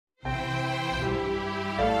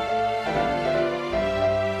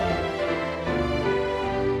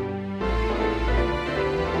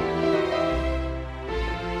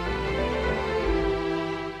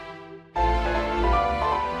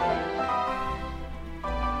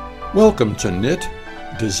Welcome to Knit,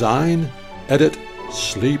 Design, Edit,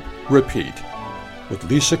 Sleep, Repeat with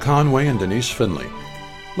Lisa Conway and Denise Finley.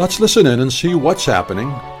 Let's listen in and see what's happening,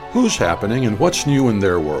 who's happening, and what's new in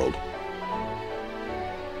their world.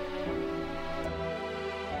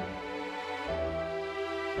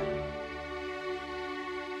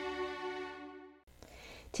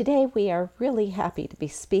 Today we are really happy to be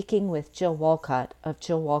speaking with Jill Wolcott of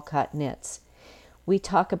Jill Wolcott Knits. We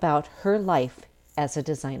talk about her life as a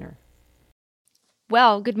designer.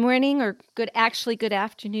 Well, good morning or good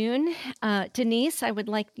afternoon. Denise, I would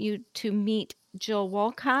like you to meet Jill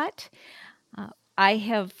Wolcott. I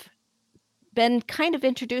have been kind of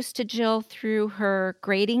introduced to Jill through her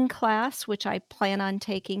grading class, which I plan on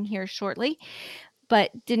taking here shortly.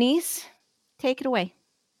 But Denise, take it away.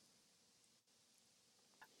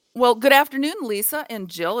 Well, good afternoon, Lisa and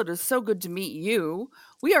Jill. It is so good to meet you.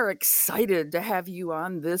 We are excited to have you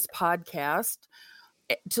on this podcast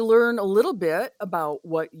to learn a little bit about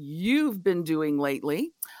what you've been doing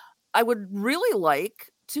lately. I would really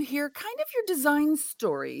like to hear kind of your design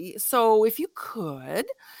story. So if you could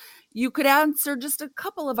answer just a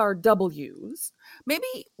couple of our W's.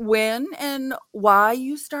 Maybe when and why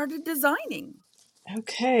you started designing.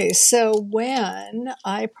 Okay, so when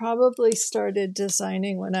I probably started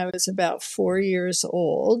designing when I was about 4 years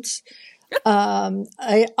old.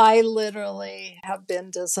 I literally have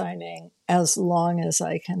been designing as long as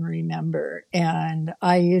I can remember. And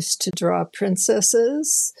I used to draw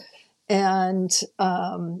princesses. And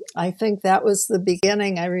I think that was the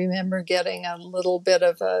beginning. I remember getting a little bit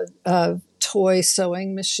of a toy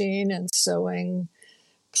sewing machine and sewing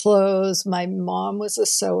clothes. My mom was a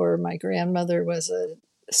sewer. My grandmother was a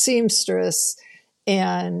seamstress.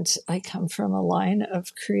 And I come from a line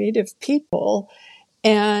of creative people.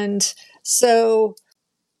 And so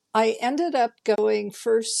I ended up going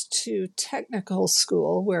first to technical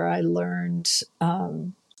school where I learned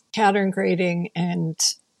pattern grading and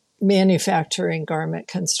manufacturing garment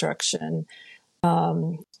construction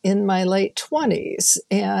in my late 20s.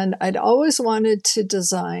 And I'd always wanted to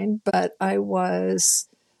design, but I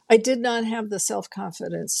did not have the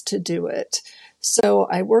self-confidence to do it. So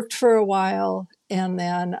I worked for a while and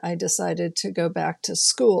then I decided to go back to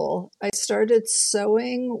school. I started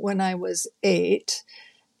sewing when I was 8,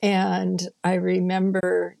 and I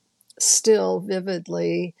remember still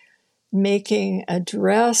vividly making a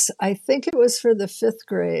dress. I think it was for the 5th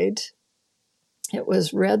grade. It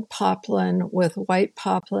was red poplin with white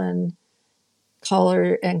poplin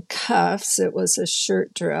collar and cuffs. It was a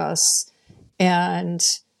shirt dress. And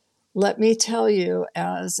let me tell you,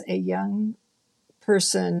 as a young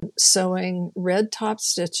person, sewing red top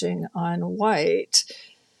stitching on white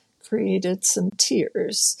created some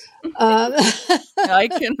tears. I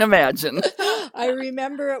can imagine. I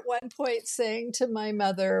remember at one point saying to my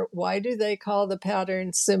mother, "Why do they call the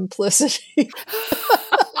pattern simplicity?"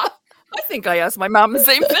 I think I asked my mom the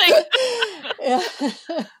same thing.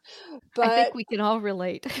 But I think we can all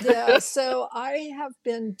relate. Yeah, so I have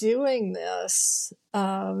been doing this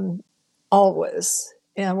always.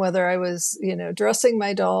 And whether I was, dressing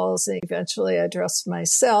my dolls, and eventually I dressed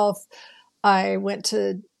myself, I went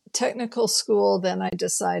to technical school. Then I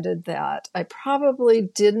decided that I probably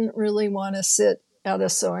didn't really want to sit at a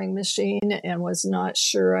sewing machine and was not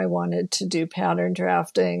sure I wanted to do pattern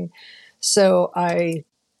drafting. So I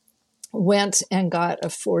went and got a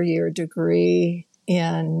 4-year degree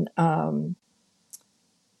in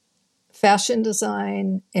fashion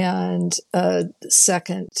design and a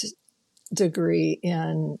second degree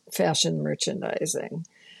in fashion merchandising.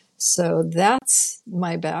 So that's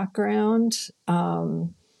my background.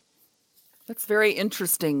 That's very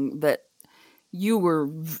interesting that you were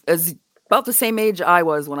about the same age I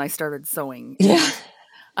was when I started sewing. Yeah.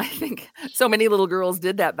 I think so many little girls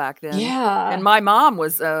did that back then. Yeah. And my mom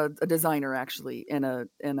was a designer actually and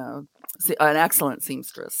an excellent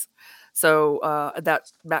seamstress. So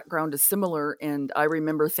that background is similar. And I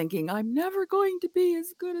remember thinking, I'm never going to be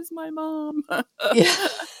as good as my mom. Yeah.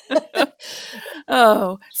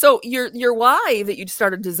 Oh, so your why that you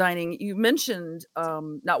started designing, you mentioned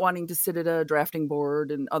not wanting to sit at a drafting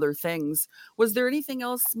board and other things. Was there anything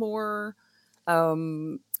else more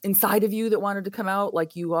inside of you that wanted to come out?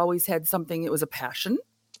 Like you always had something, it was a passion?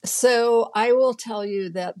 So I will tell you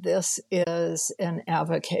that this is an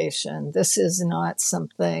avocation. This is not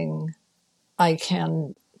something I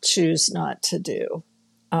can choose not to do.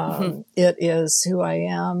 It is who I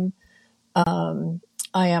am.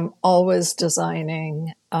 I am always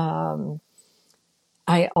designing. I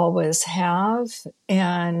always have.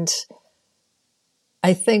 And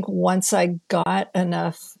I think once I got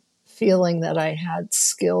enough feeling that I had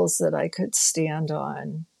skills that I could stand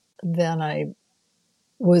on, then I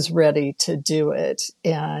was ready to do it.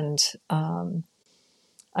 And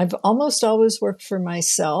I've almost always worked for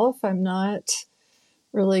myself. I'm not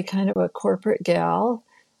really kind of a corporate gal.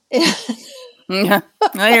 Yeah,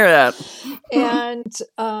 I hear that. And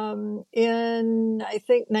in, I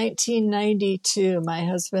think, 1992, my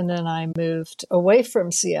husband and I moved away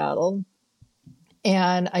from Seattle,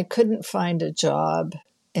 and I couldn't find a job.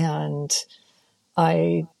 And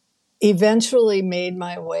I eventually made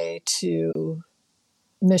my way to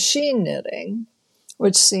machine knitting,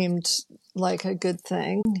 which seemed like a good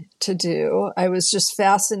thing to do. I was just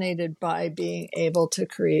fascinated by being able to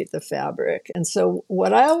create the fabric. And so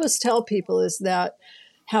what I always tell people is that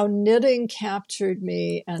how knitting captured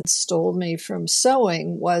me and stole me from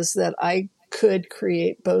sewing was that I could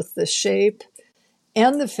create both the shape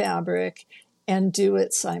and the fabric and do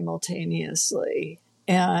it simultaneously.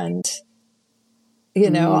 And, you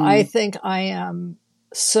know, I think I am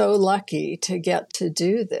so lucky to get to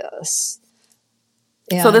do this.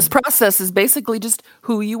 So this process is basically just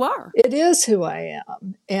who you are. It is who I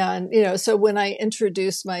am. And, you know, so when I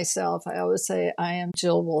introduce myself, I always say I am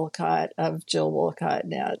Jill Wolcott of Jill Wolcott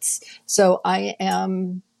Knits. So I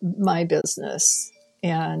am my business.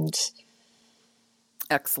 And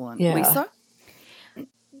excellent. Yeah. Lisa?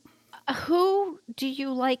 Who do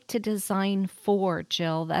you like to design for,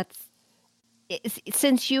 Jill?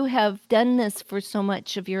 Since you have done this for so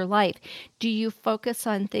much of your life, do you focus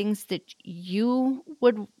on things that you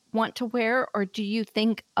would want to wear, or do you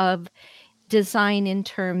think of design in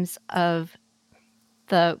terms of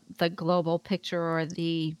the global picture or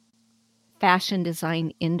the fashion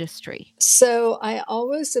design industry? So I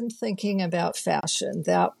always am thinking about fashion.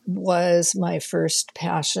 That was my first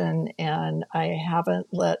passion, and I haven't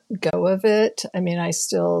let go of it. I mean, I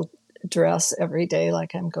still dress every day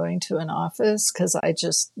like I'm going to an office because I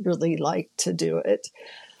just really like to do it.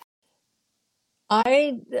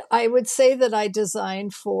 I would say that I design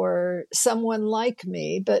for someone like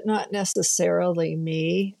me, but not necessarily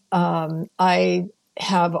me. I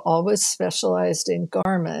have always specialized in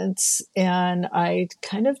garments, and I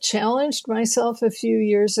kind of challenged myself a few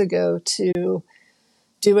years ago to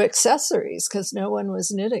do accessories because no one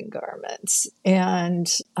was knitting garments.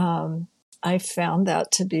 And I found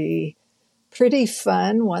that to be pretty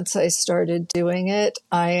fun once I started doing it.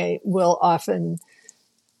 I will often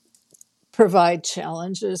provide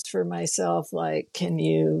challenges for myself, like, can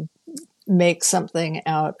you make something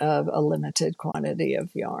out of a limited quantity of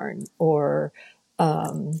yarn? Or,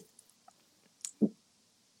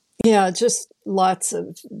 just lots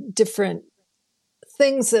of different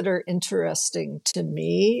things that are interesting to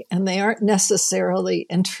me, and they aren't necessarily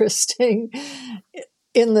interesting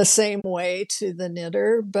in the same way to the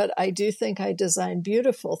knitter, but I do think I design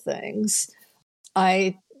beautiful things.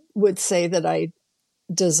 I would say that I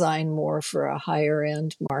design more for a higher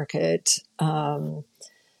end market.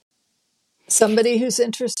 Somebody who's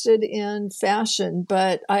interested in fashion,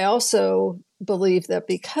 but I also believe that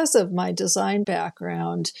because of my design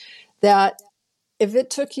background, that if it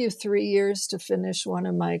took you 3 years to finish one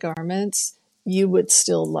of my garments, you would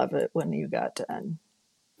still love it when you got done.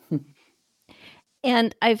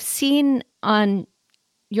 And I've seen on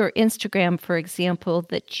your Instagram, for example,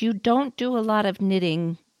 that you don't do a lot of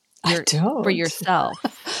knitting for yourself.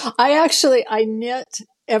 I knit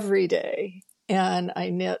every day, and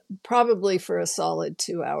I knit probably for a solid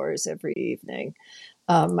 2 hours every evening.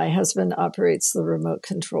 My husband operates the remote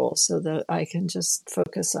control so that I can just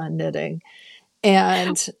focus on knitting.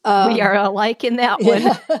 And we are alike in that one.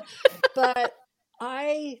 Yeah. But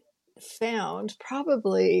I found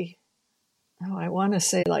probably, I want to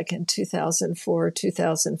say like in 2004,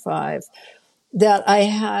 2005, that I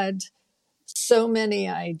had so many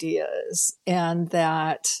ideas and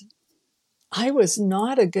that I was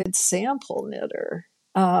not a good sample knitter.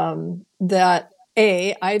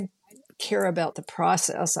 I care about the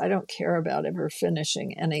process. I don't care about ever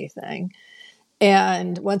finishing anything.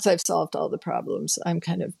 And once I've solved all the problems, I'm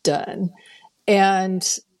kind of done. And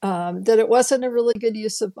that it wasn't a really good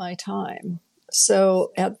use of my time.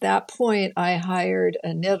 So at that point, I hired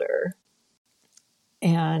a knitter,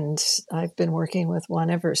 and I've been working with one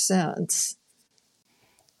ever since.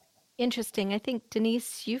 Interesting. I think,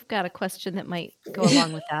 Denise, you've got a question that might go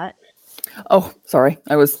along with that. Oh, sorry.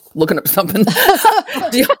 I was looking up something.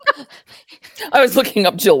 I was looking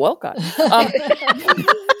up Jill Wolcott.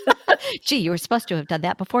 Gee, you were supposed to have done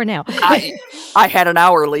that before now. I had an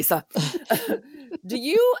hour, Lisa.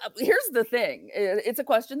 Here's the thing. It's a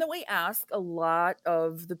question that we ask a lot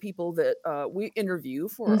of the people that we interview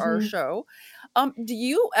for our show. Do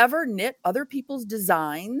you ever knit other people's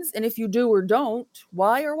designs? And if you do or don't,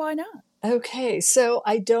 why or why not? Okay, so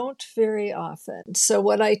I don't very often. So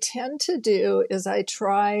what I tend to do is I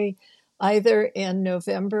try either in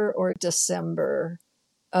November or December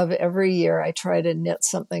of every year, I try to knit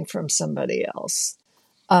something from somebody else.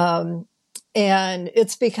 And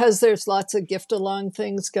it's because there's lots of gift along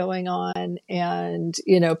things going on, and,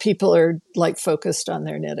 people are like focused on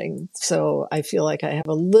their knitting. So I feel like I have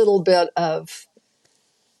a little bit of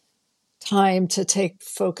time to take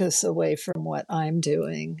focus away from what I'm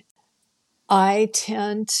doing. I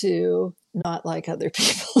tend to not like other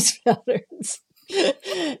people's patterns.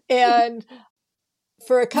 And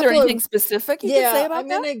for a couple Is there anything specific you can say about I'm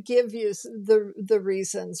that? going to give you the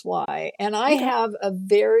reasons why. And I have a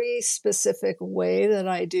very specific way that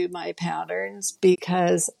I do my patterns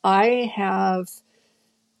because I have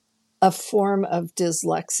a form of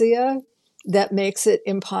dyslexia that makes it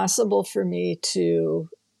impossible for me to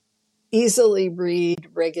easily read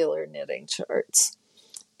regular knitting charts.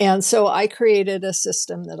 And so I created a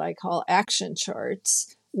system that I call action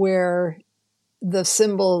charts, where the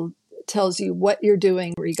symbol tells you what you're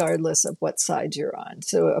doing regardless of what side you're on.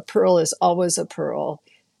 So a purl is always a purl,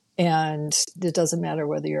 and it doesn't matter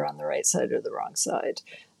whether you're on the right side or the wrong side.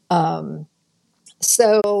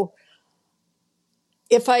 So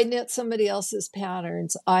if I knit somebody else's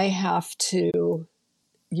patterns, I have to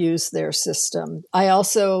use their system. I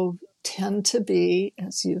also tend to be,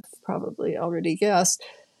 as you've probably already guessed,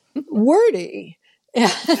 wordy.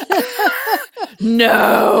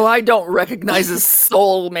 No, I don't recognize a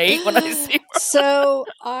soulmate when I see her. So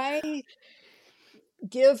I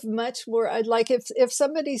give much more. I'd like if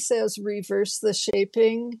somebody says reverse the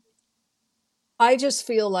shaping, I just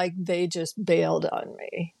feel like they just bailed on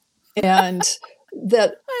me, and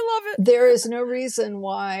that I love it. there is no reason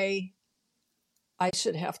why I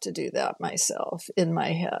should have to do that myself in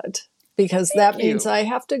my head. Because that means I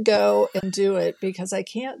have to go and do it because I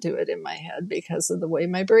can't do it in my head because of the way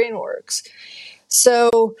my brain works.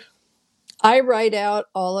 So I write out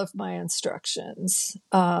all of my instructions.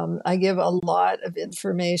 I give a lot of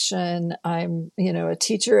information. I'm, a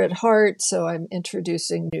teacher at heart, so I'm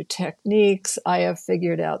introducing new techniques. I have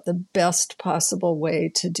figured out the best possible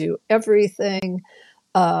way to do everything.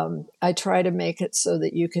 I try to make it so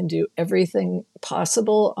that you can do everything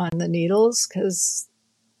possible on the needles, because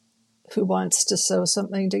who wants to sew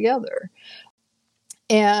something together?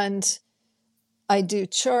 And I do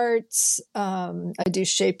charts. I do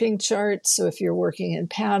shaping charts. So if you're working in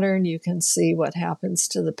pattern, you can see what happens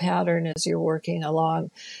to the pattern as you're working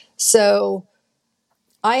along. So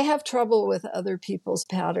I have trouble with other people's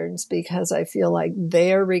patterns because I feel like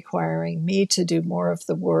they're requiring me to do more of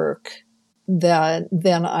the work than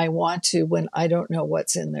I want to when I don't know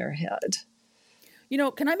what's in their head.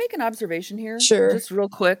 Can I make an observation here? Sure. Just real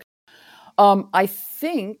quick. I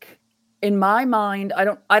think in my mind, I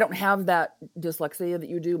don't have that dyslexia that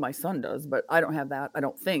you do. My son does, but I don't have that. I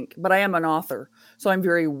don't think, but I am an author. So I'm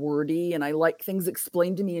very wordy and I like things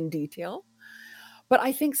explained to me in detail. But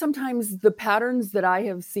I think sometimes the patterns that I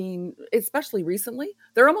have seen, especially recently,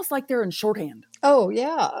 they're almost like they're in shorthand. Oh,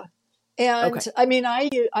 yeah. And okay. I mean, I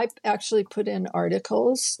actually put in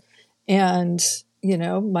articles, and,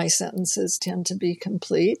 my sentences tend to be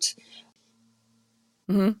complete.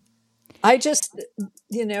 Mm-hmm. I just,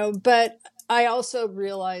 but I also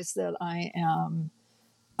realize that I am,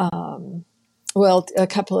 a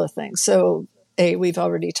couple of things. So, we've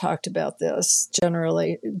already talked about this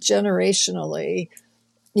generationally,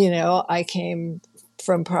 I came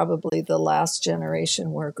from probably the last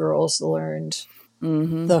generation where girls learned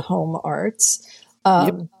the home arts.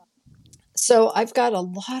 So I've got a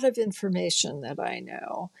lot of information that I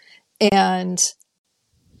know, and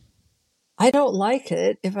I don't like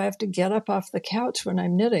it if I have to get up off the couch when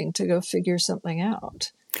I'm knitting to go figure something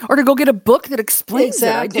out. Or to go get a book that explains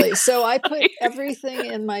exactly. So I put everything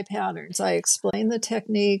in my patterns. I explain the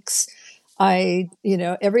techniques.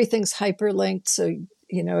 Everything's hyperlinked. So,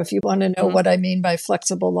 if you want to know what I mean by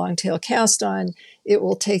flexible long tail cast on, it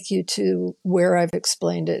will take you to where I've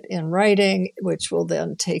explained it in writing, which will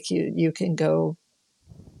then take you can go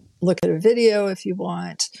look at a video if you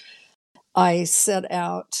want. I set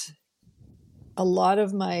out a lot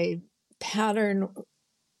of my pattern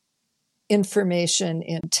information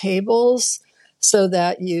in tables so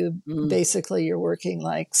that basically you're working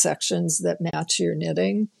like sections that match your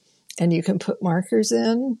knitting, and you can put markers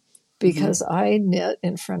in because I knit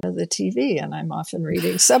in front of the TV and I'm often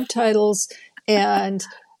reading subtitles, and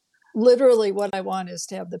literally what I want is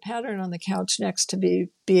to have the pattern on the couch next to be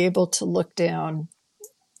able to look down,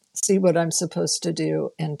 see what I'm supposed to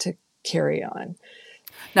do, and to carry on.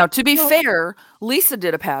 Now, to be fair, Lisa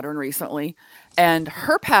did a pattern recently, and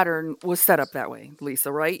her pattern was set up that way,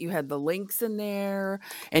 Lisa, right? You had the links in there,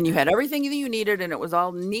 and you had everything that you needed, and it was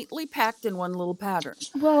all neatly packed in one little pattern.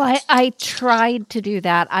 Well, I tried to do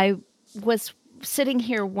that. I was sitting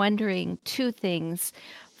here wondering two things.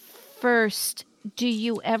 First, do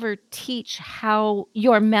you ever teach how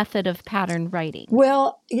your method of pattern writing?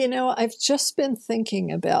 Well, I've just been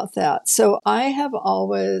thinking about that. So I have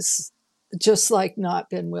always just like not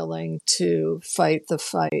been willing to fight the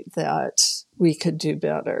fight that we could do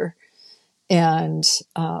better. And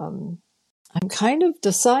I'm kind of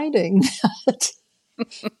deciding that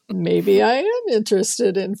maybe I am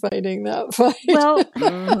interested in fighting that fight. Well,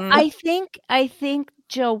 I think,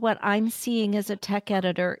 Jill, what I'm seeing as a tech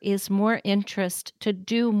editor is more interest to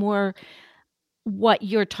do more what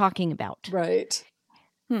you're talking about. Right.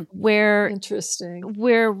 Where Interesting.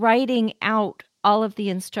 we're writing out all of the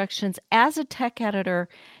instructions. As a tech editor,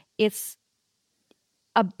 it's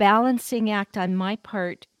a balancing act on my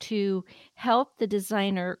part to help the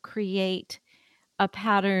designer create a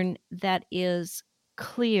pattern that is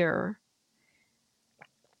clear.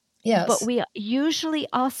 Yes. But we usually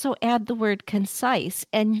also add the word concise.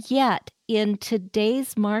 And yet, in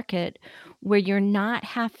today's market, where you're not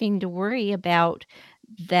having to worry about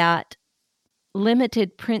that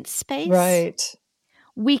limited print space, Right.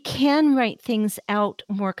 we can write things out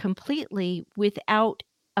more completely without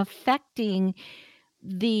affecting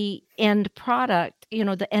the end product,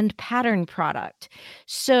 the end pattern product.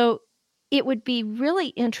 So it would be really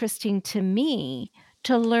interesting to me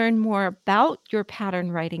to learn more about your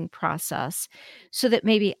pattern writing process so that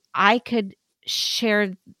maybe I could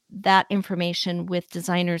share that information with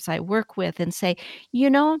designers I work with and say,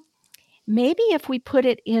 maybe if we put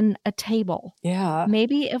it in a table, Yeah.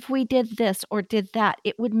 maybe if we did this or did that,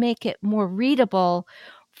 it would make it more readable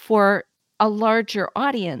for a larger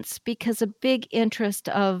audience, because a big interest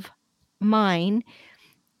of mine,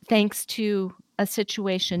 thanks to a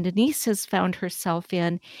situation Denise has found herself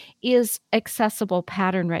in, is accessible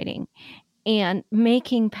pattern writing and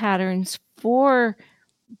making patterns for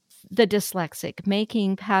the dyslexic,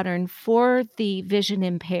 making pattern for the vision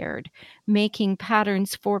impaired, making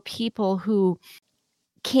patterns for people who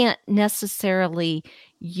can't necessarily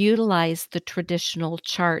utilize the traditional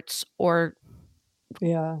charts or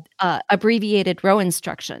abbreviated row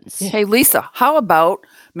instructions. Hey, Lisa, how about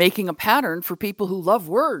making a pattern for people who love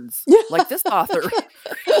words, like this author?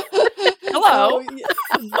 Hello.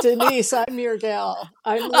 Denise, I'm your gal.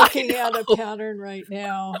 I'm looking at a pattern right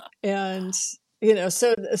now, and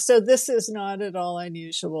so this is not at all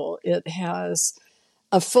unusual. It has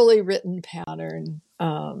a fully written pattern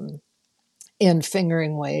in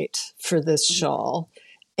fingering weight for this shawl,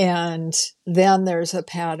 and then there's a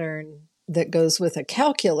pattern that goes with a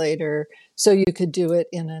calculator, so you could do it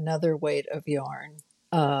in another weight of yarn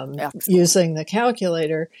using the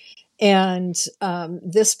calculator. And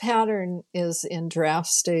this pattern is in draft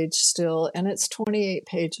stage still, and it's 28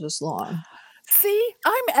 pages long. See,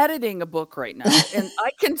 I'm editing a book right now, and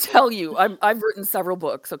I can tell you, I've written several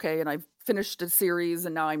books, okay, and I've finished a series,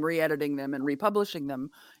 and now I'm re-editing them and republishing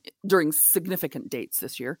them during significant dates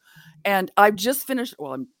this year. And I've just finished,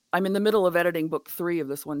 well, I'm in the middle of editing book 3 of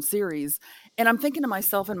this one series, and I'm thinking to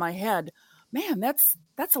myself in my head, man, that's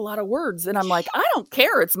a lot of words. And I'm like, I don't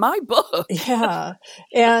care. It's my book. Yeah.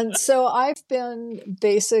 And so I've been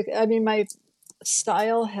my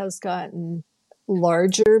style has gotten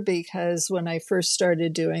larger because when I first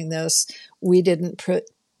started doing this, we didn't put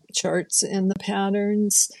charts in the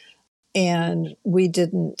patterns, and we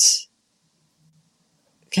didn't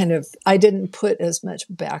I didn't put as much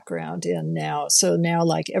background in now. So now,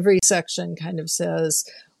 like, every section kind of says,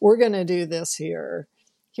 we're going to do this here.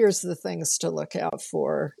 Here's the things to look out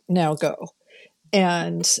for. Now go.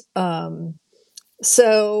 And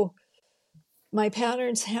so my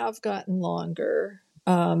patterns have gotten longer,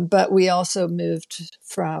 but we also moved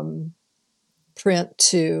from print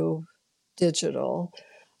to digital.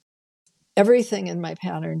 Everything in my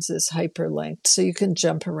patterns is hyperlinked, so you can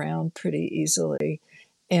jump around pretty easily.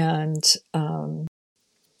 And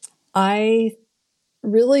I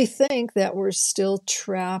really think that we're still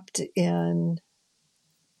trapped in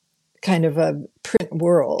kind of a print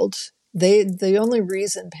world. The only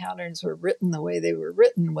reason patterns were written the way they were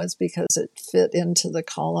written was because it fit into the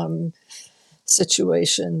column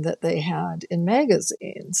situation that they had in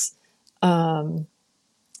magazines. And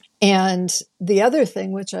the other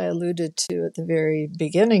thing, which I alluded to at the very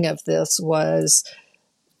beginning of this, was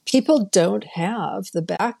people don't have the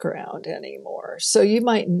background anymore. So you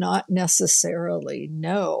might not necessarily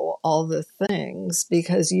know all the things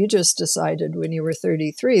because you just decided when you were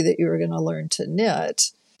 33 that you were going to learn to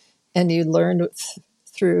knit, and you learned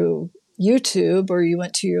through YouTube, or you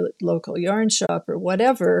went to your local yarn shop or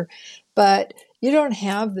whatever, but you don't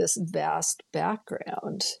have this vast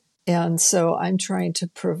background. And so I'm trying to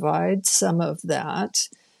provide some of that.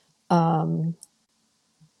 And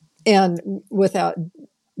without,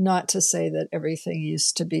 not to say that everything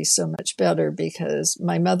used to be so much better, because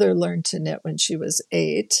my mother learned to knit when she was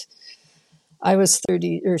 8. I was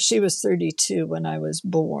 30, or she was 32 when I was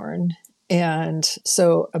born. And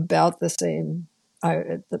so about the same,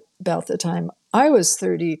 about the time I was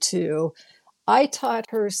 32, I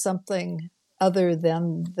taught her something other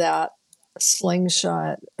than that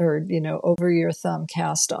slingshot or, over your thumb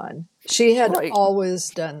cast on. She had Right. always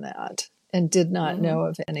done that and did not Mm-hmm. know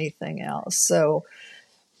of anything else. So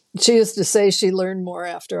she used to say she learned more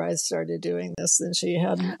after I started doing this than she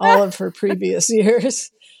had in all of her previous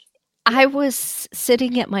years. I was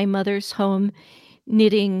sitting at my mother's home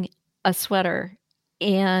knitting a sweater,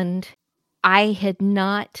 and I had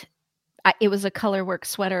not it was a colorwork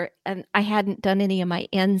sweater, and I hadn't done any of my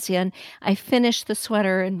ends in. I finished the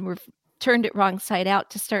sweater and turned it wrong side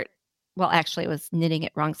out to start. Well, actually, I was knitting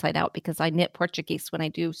it wrong side out because I knit Portuguese when I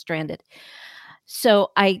do stranded.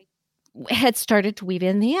 So I had started to weave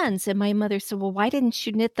in the ends, and my mother said, "Well, why didn't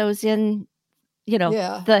you knit those in,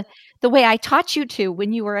 Yeah. the way I taught you to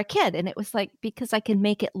when you were a kid?" And it was like, "Because I can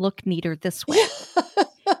make it look neater this way."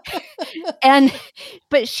 And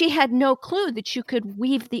but she had no clue that you could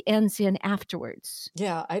weave the ends in afterwards.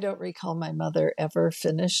 Yeah, I don't recall my mother ever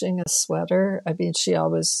finishing a sweater. I mean, she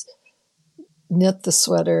always knit the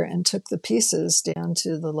sweater and took the pieces down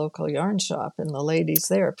to the local yarn shop, and the ladies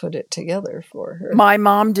there put it together for her. My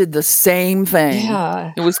mom did the same thing.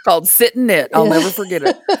 Yeah. It was called Sit and Knit. I'll never forget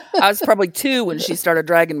it. I was probably 2 when she started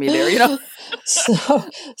dragging me there, So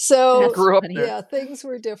I grew up there. yeah, things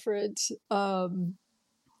were different.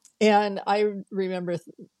 And I remember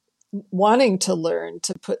wanting to learn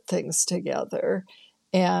to put things together.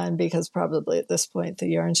 And because probably at this point the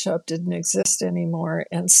yarn shop didn't exist anymore,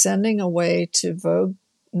 and sending away to Vogue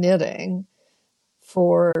Knitting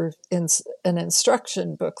for an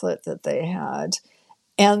instruction booklet that they had.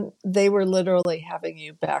 And they were literally having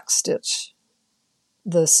you backstitch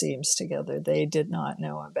the seams together. They did not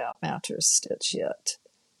know about mattress stitch yet.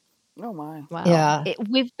 Oh my. Wow. Yeah.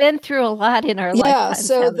 We've been through a lot in our lifetimes,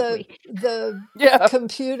 So haven't we? the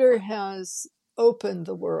computer has opened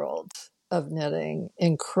the world of knitting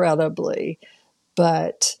incredibly,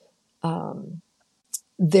 but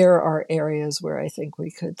there are areas where I think we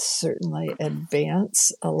could certainly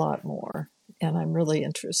advance a lot more, and I'm really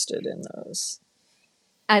interested in those.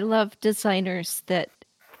 I love designers that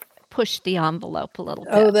push the envelope a little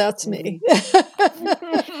bit. Oh, that's me.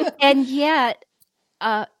 And yet,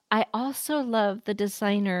 I also love the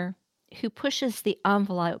designer who pushes the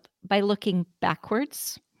envelope by looking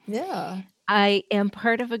backwards. Yeah. I am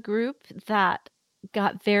part of a group that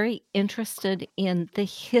got very interested in the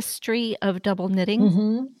history of double knitting.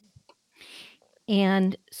 Mm-hmm.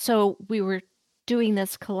 And so we were doing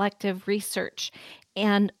this collective research.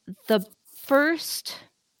 And the first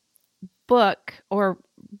book or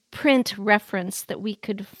print reference that we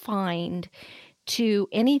could find to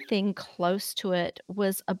anything close to it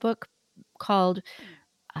was a book called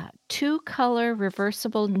Two Color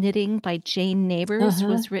Reversible Knitting by Jane Neighbors.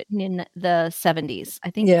 Was written in the 70s, I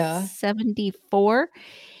think. Yeah. 74.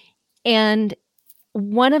 And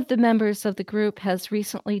one of the members of the group has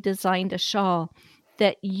recently designed a shawl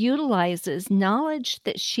that utilizes knowledge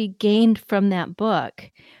that she gained from that book,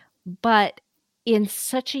 but in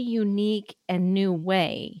such a unique and new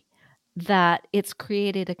way that it's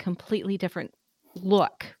created a completely different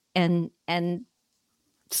look and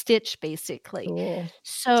stitch, basically. Cool.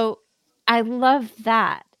 So I love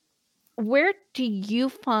that. Where do you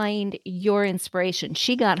find your inspiration?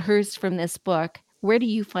 She got hers from this book. Where do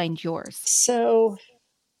you find yours? So,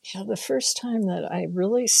 the first time that I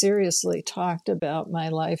really seriously talked about my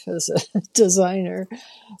life as a designer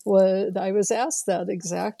was I was asked that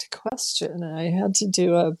exact question. And I had to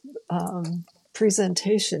do a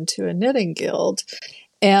presentation to a knitting guild.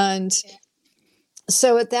 And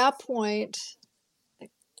so at that point,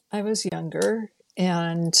 I was younger,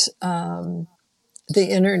 and the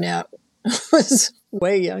internet was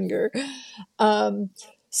way younger.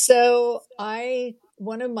 So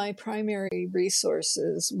one of my primary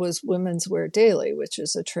resources was Women's Wear Daily, which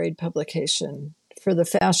is a trade publication for the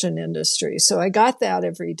fashion industry. So I got that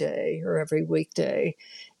every day or every weekday.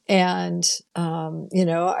 And,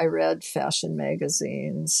 I read fashion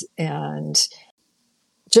magazines, and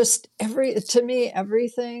just to me,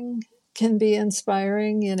 everything can be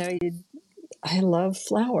inspiring. I love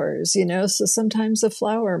flowers, so sometimes a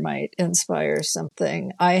flower might inspire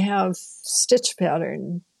something. I have stitch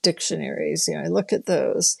pattern dictionaries, I look at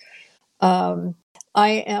those. I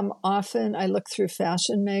look through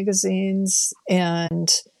fashion magazines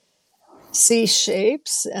and see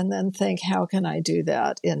shapes and then think, how can I do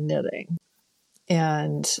that in knitting?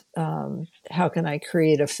 And how can I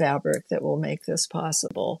create a fabric that will make this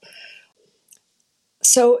possible?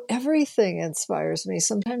 So everything inspires me.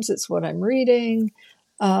 Sometimes it's what I'm reading.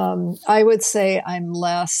 I would say I'm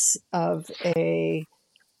less of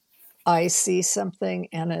I see something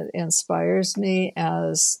and it inspires me,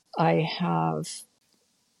 as I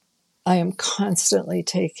am constantly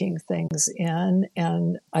taking things in,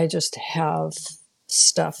 and I just have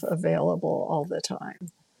stuff available all the time.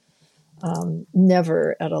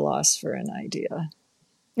 Never at a loss for an idea.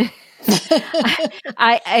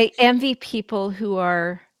 I envy people who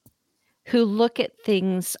look at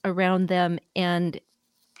things around them and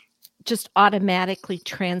just automatically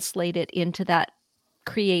translate it into that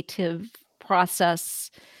creative process.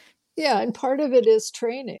 Yeah, and part of it is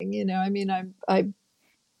training. I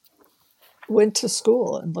went to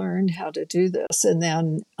school and learned how to do this, and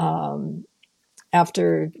then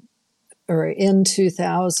in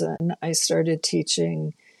 2000, I started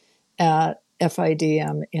teaching at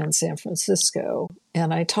FIDM in San Francisco,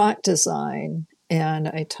 and I taught design, and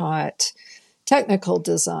I taught technical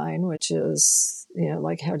design, which is,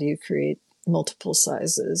 like, how do you create multiple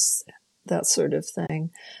sizes, that sort of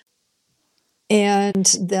thing. And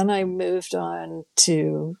then I moved on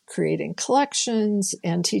to creating collections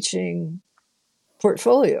and teaching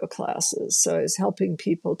portfolio classes. So I was helping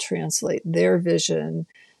people translate their vision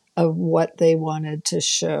of what they wanted to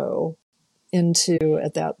show into,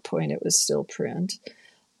 at that point, it was still print.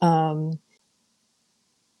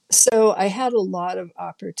 So I had a lot of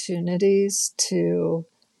opportunities to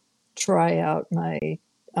try out my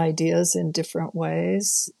ideas in different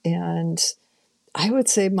ways. And I would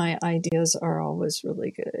say my ideas are always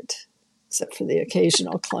really good, except for the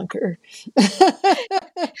occasional clunker.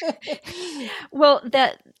 Well,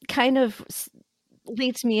 that kind of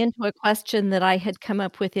leads me into a question that I had come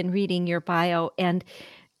up with in reading your bio. And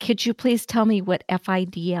could you please tell me what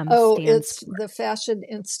FIDM stands It's for? the Fashion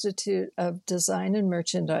Institute of Design and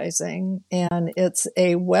Merchandising, and it's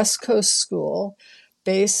a West Coast school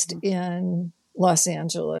based in Los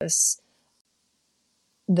Angeles.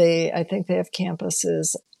 I think they have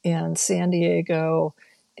campuses in San Diego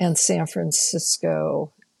and San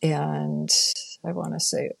Francisco, and I want to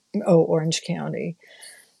say, Orange County.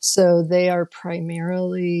 So they are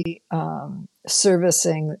primarily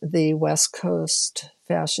servicing the West Coast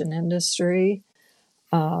fashion industry.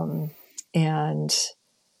 And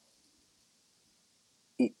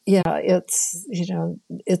yeah,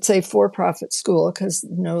 it's a for-profit school, because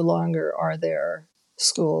no longer are there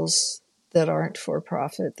schools that aren't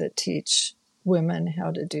for-profit that teach women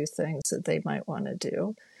how to do things that they might want to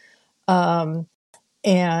do.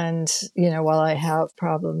 And, while I have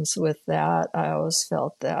problems with that, I always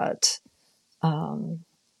felt that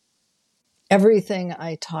everything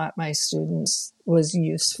I taught my students was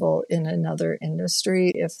useful in another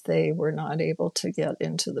industry if they were not able to get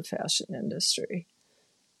into the fashion industry.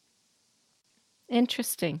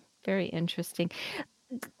 Interesting. Very interesting.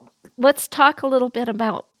 Let's talk a little bit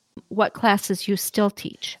about what classes you still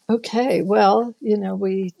teach. Okay, well,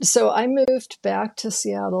 so I moved back to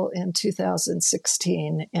Seattle in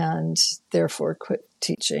 2016 and therefore quit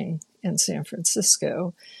teaching in San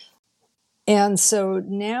Francisco. And so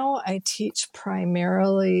now I teach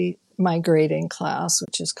primarily my grading class,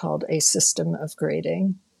 which is called A System of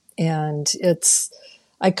Grading. And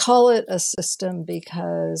I call it a system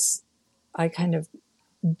because I kind of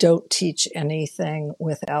don't teach anything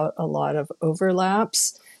without a lot of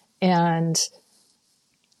overlaps. And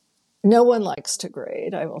no one likes to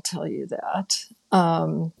grade, I will tell you that.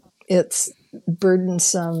 It's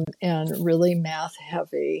burdensome and really math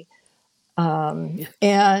heavy.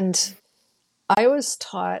 And I was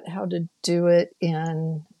taught how to do it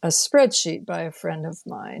in a spreadsheet by a friend of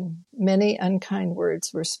mine. Many unkind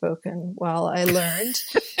words were spoken while I learned.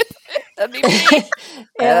 That'd be me.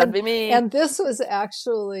 That'd be me. And this was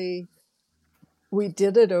actually, we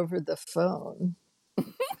did it over the phone.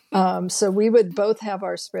 So we would both have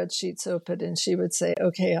our spreadsheets open, and she would say,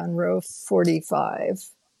 okay, on row 45,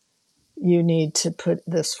 you need to put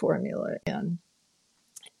this formula in.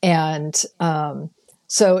 And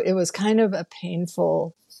so it was kind of a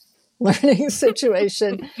painful learning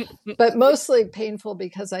situation, but mostly painful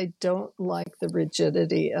because I don't like the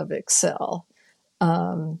rigidity of Excel.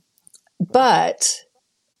 But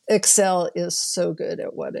Excel is so good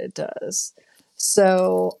at what it does.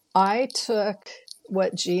 So I took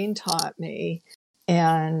what Jean taught me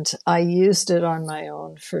and I used it on my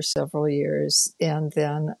own for several years. And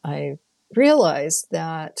then I realized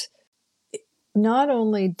that not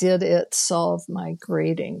only did it solve my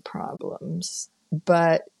grading problems,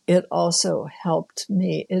 but it also helped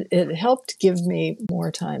me. It helped give me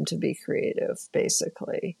more time to be creative,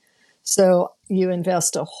 basically. So you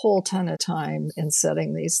invest a whole ton of time in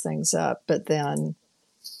setting these things up, but then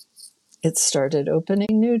it started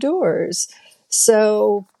opening new doors.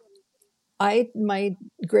 So my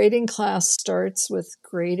grading class starts with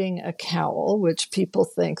grading a cowl, which people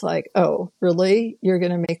think like, oh, really? You're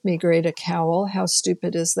going to make me grade a cowl? How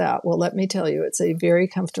stupid is that? Well, let me tell you, it's a very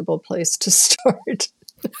comfortable place to start.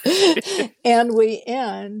 And we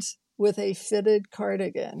end with a fitted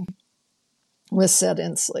cardigan with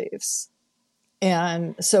set-in sleeves.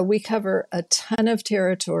 And so we cover a ton of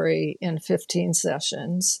territory in 15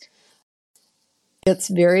 sessions. It's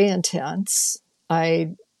very intense.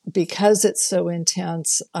 Because it's so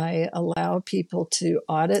intense, I allow people to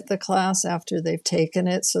audit the class after they've taken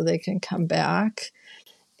it so they can come back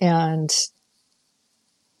and,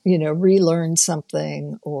 relearn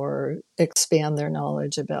something or expand their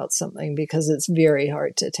knowledge about something, because it's very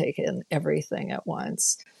hard to take in everything at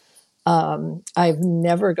once. I've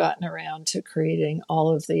never gotten around to creating all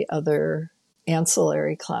of the other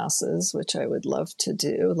ancillary classes, which I would love to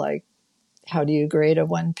do, like how do you grade a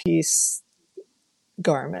one-piece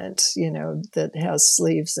garment, that has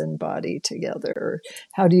sleeves and body together, or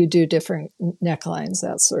how do you do different necklines,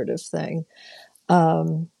 that sort of thing.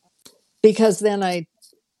 Because then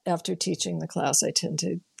after teaching the class, I tend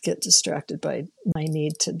to get distracted by my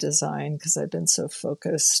need to design because I've been so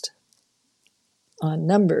focused on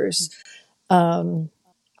numbers.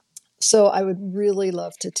 So I would really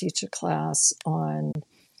love to teach a class on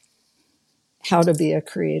how to be a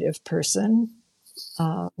creative person,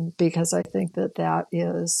 because I think that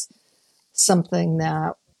is something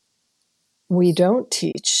that we don't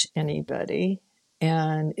teach anybody,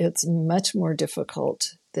 and it's much more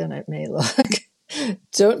difficult than it may look.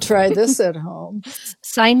 Don't try this at home.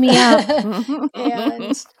 Sign me up.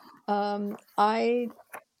 And I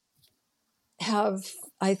have,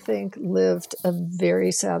 I think, lived a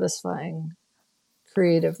very satisfying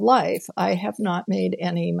creative life. I have not made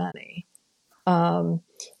any money.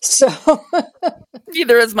 So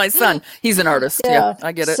Neither is my son. He's an artist. Yeah,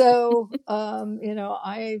 I get it. So,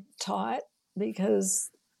 I taught because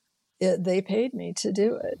they paid me to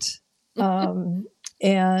do it.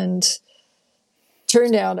 And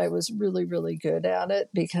turned out I was really, really good at it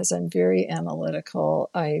because I'm very analytical.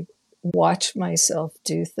 I watch myself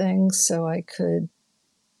do things so I could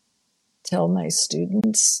tell my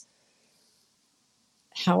students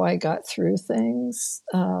how I got through things.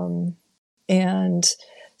 And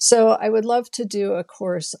so I would love to do a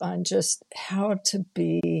course on just how to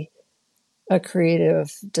be a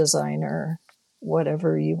creative designer,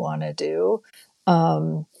 whatever you want to do,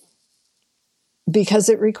 because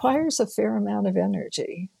it requires a fair amount of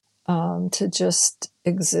energy to just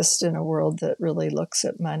exist in a world that really looks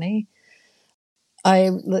at money.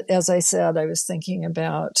 As I said, I was thinking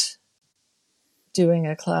about doing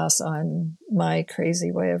a class on my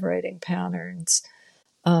crazy way of writing patterns.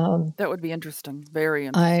 That would be interesting. Very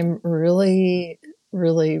interesting. I'm really,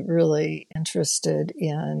 really, really interested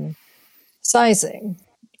in sizing,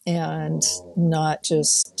 and not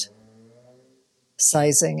just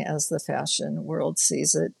sizing as the fashion world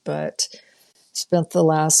sees it, but spent the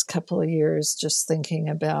last couple of years just thinking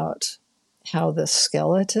about how the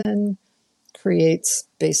skeleton creates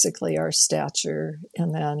basically our stature,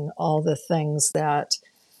 and then all the things that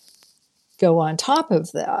go on top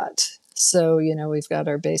of that. So, we've got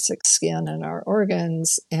our basic skin and our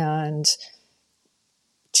organs and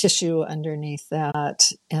tissue underneath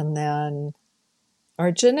that. And then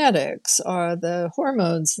our genetics are the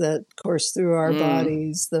hormones that course through our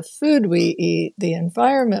bodies, the food we eat, the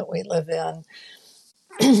environment we live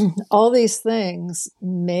in. All these things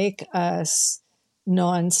make us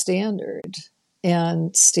non-standard.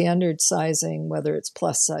 And standard sizing, whether it's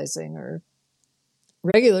plus sizing or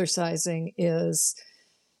regular sizing, is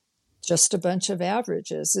just a bunch of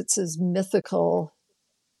averages. It's as mythical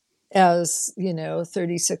as,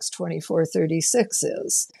 36, 24, 36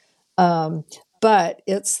 is. But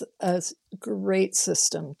it's a great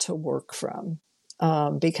system to work from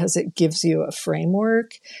because it gives you a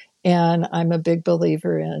framework. And I'm a big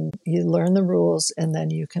believer in you learn the rules and then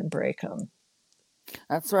you can break them.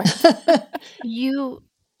 That's right. You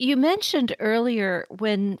mentioned earlier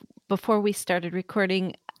before we started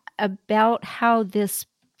recording about how this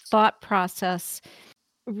thought process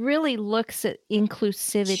really looks at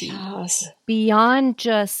inclusivity Yes, beyond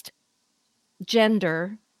just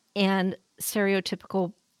gender and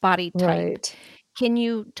stereotypical body type. right. Can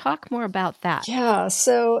you talk more about that? Yeah.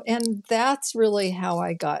 So, and that's really how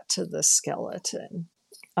I got to the skeleton.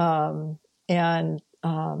 And,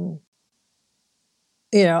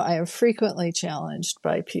 I am frequently challenged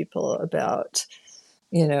by people about,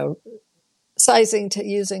 you know,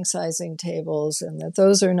 using sizing tables and that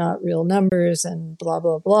those are not real numbers and blah,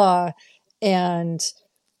 blah, blah. And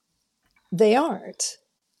they aren't.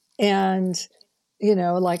 And,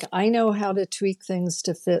 like I know how to tweak things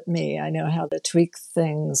to fit me. I know how to tweak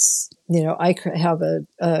things. I have a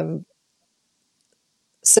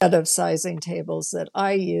set of sizing tables that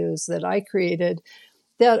I use that I created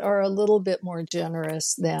that are a little bit more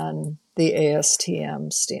generous than the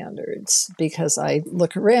ASTM standards because I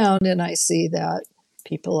look around and I see that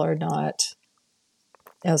people are not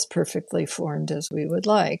as perfectly formed as we would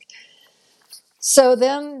like. So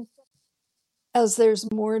then, as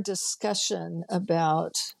there's more discussion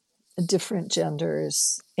about different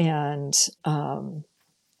genders and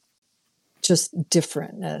just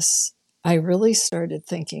differentness, I really started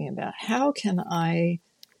thinking about how can I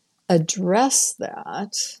address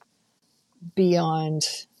that beyond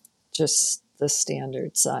just the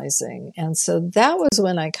standard sizing. And so that was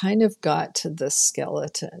when I kind of got to the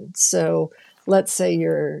skeleton. So let's say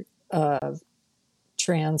you're a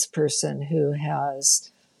trans person who has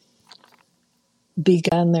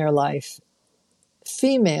begun their life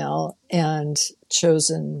female and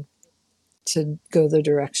chosen to go the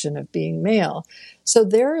direction of being male. So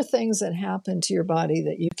there are things that happen to your body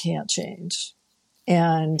that you can't change.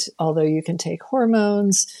 And although you can take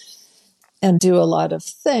hormones and do a lot of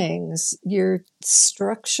things, your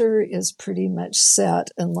structure is pretty much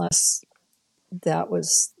set unless that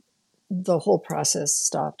was the whole process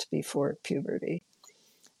stopped before puberty.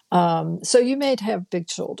 So you might have big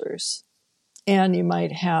shoulders and you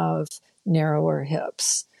might have narrower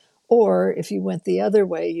hips. Or if you went the other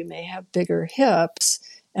way, you may have bigger hips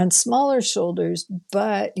and smaller shoulders,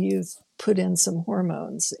 but you've put in some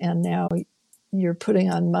hormones and now you're putting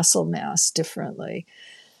on muscle mass differently.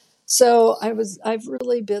 So I've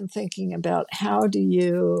really been thinking about how do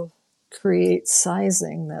you create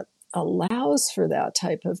sizing that allows for that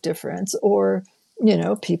type of difference, or,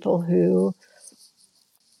 people who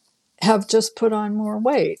have just put on more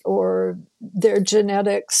weight or their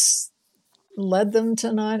genetics led them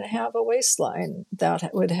to not have a waistline.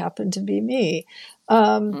 That would happen to be me.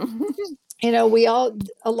 A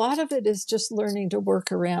lot of it is just learning to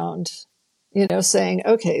work around, saying,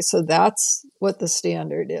 okay, so that's what the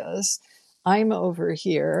standard is. I'm over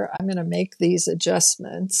here. I'm going to make these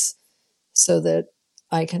adjustments so that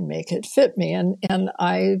I can make it fit me. And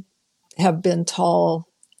I have been tall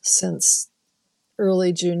since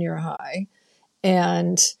early junior high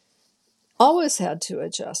and always had to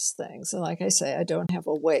adjust things. And like I say, I don't have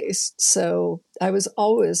a waist. So I was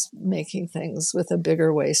always making things with a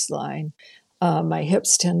bigger waistline. My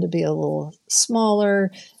hips tend to be a little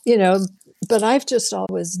smaller, but I've just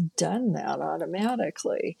always done that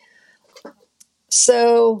automatically.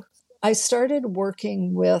 So I started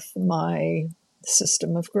working with my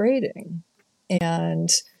system of grading and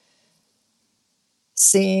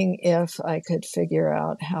seeing if I could figure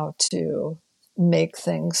out how to make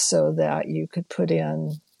things so that you could put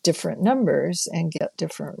in different numbers and get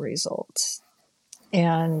different results.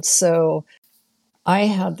 And so I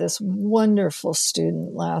had this wonderful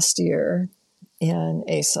student last year in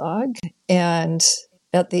ASOG, and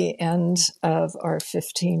at the end of our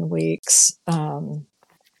 15 weeks,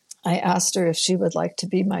 I asked her if she would like to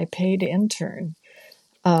be my paid intern.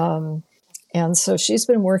 And so she's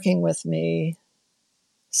been working with me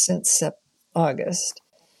since August,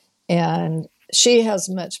 and she has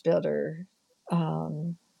much better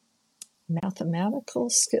mathematical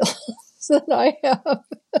skills than I have.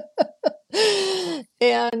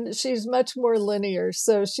 And she's much more linear,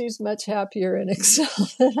 so she's much happier in Excel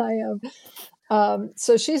than I am.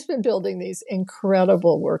 So she's been building these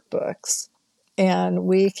incredible workbooks, and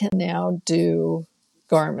we can now do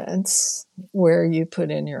garments where you put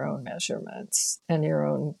in your own measurements and your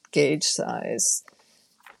own gauge size.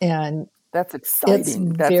 And that's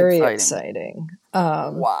exciting. It's very exciting.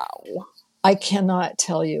 Wow. I cannot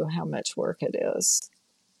tell you how much work it is.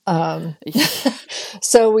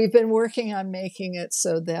 So we've been working on making it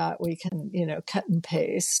so that we can, cut and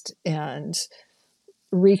paste and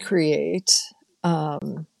recreate.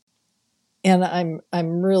 And I'm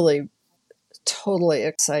really totally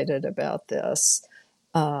excited about this.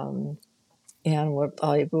 And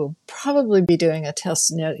I will probably be doing a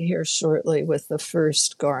test knit here shortly with the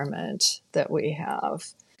first garment that we have.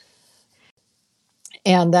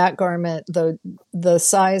 And that garment, the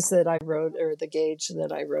size that I wrote, or the gauge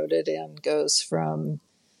that I wrote it in, goes from,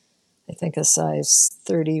 I think, a size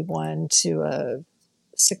 31 to a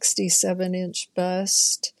 67-inch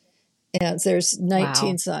bust. And there's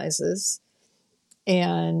 19 sizes.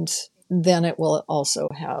 And then it will also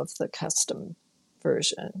have the custom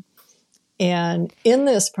version. And in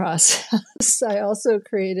this process, I also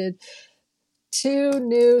created 2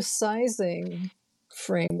 new sizing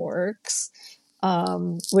frameworks,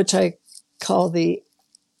 which I call the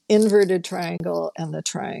inverted triangle and the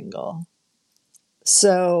triangle.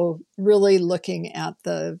 So really looking at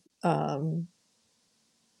the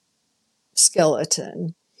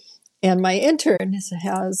skeleton. And my intern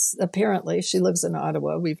has, apparently, she lives in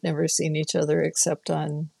Ottawa. We've never seen each other except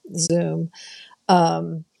on Zoom.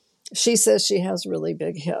 She says she has really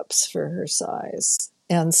big hips for her size.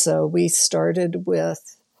 And so we started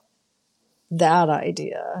with that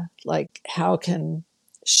idea, like, how can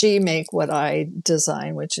she make what I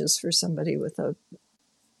design, which is for somebody with a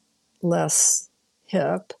less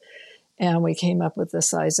hip. And we came up with the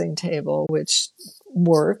sizing table, which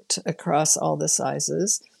worked across all the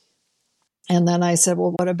sizes. And then I said,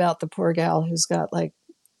 well, what about the poor gal who's got like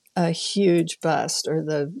a huge bust, or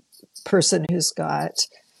the person who's got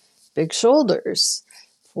big shoulders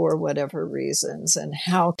for whatever reasons, and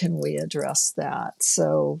how can we address that?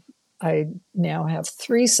 So I now have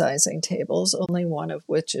 3 sizing tables, only one of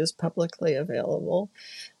which is publicly available.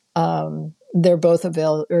 They're both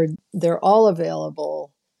available, or they're all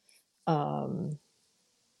available in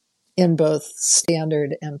both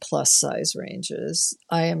standard and plus size ranges.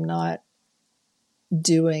 I am not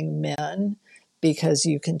doing men because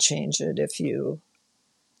you can change it if you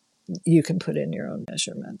can put in your own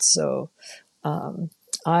measurements. So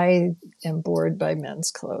I am bored by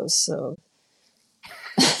men's clothes, so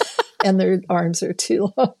and their arms are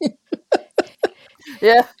too long.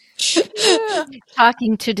 Yeah.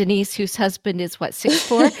 Talking to Denise, whose husband is what,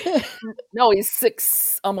 6'4"? No,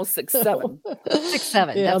 he's almost 6'7".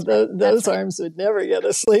 6'7". Yeah, those arms would never get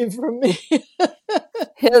a sleeve from me.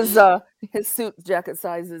 His suit jacket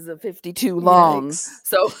size is a 52 long. Yikes.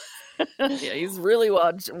 So yeah, he's really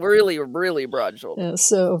broad shouldered. Yeah,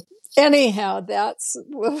 so anyhow, that's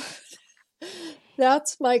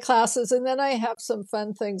my classes. And then I have some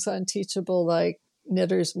fun things on Teachable, like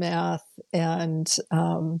Knitter's Math and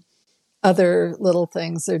other little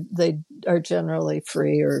things. They are generally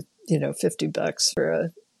free, or $50 for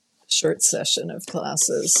a short session of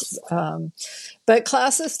classes. But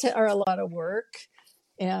classes are a lot of work,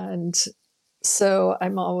 and so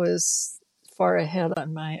I'm always far ahead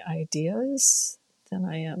on my ideas than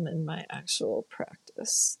I am in my actual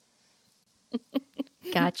practice.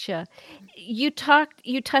 Gotcha. You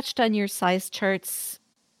touched on your size charts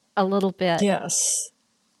a little bit. Yes.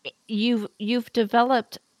 You've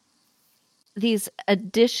developed these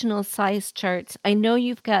additional size charts. I know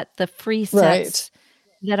you've got the free sets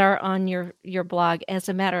that are on your blog. As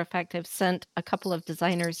a matter of fact, I've sent a couple of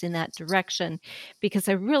designers in that direction because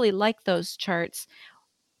I really like those charts.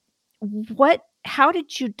 How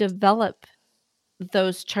did you develop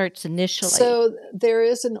those charts initially? So there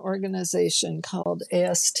is an organization called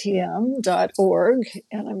ASTM.org,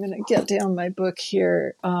 and I'm going to get down my book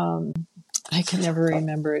here. I can never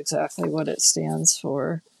remember exactly what it stands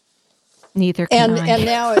for. Neither can I. And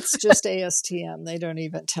now it's just ASTM. They don't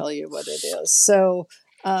even tell you what it is. So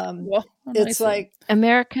it's like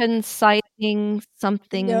American Sizing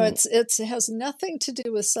something. No, it has nothing to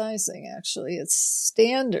do with sizing. Actually, it's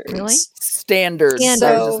standards. Really? Standards.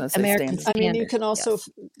 So American standards. I mean, you can also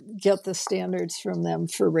get the standards from them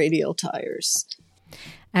for radial tires.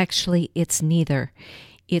 Actually, it's neither.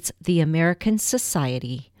 It's the American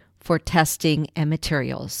Society for Testing and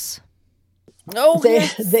Materials. Oh,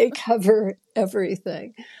 they cover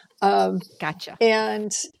everything. Gotcha.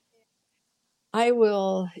 And I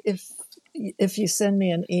will, if you send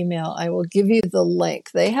me an email, I will give you the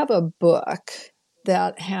link. They have a book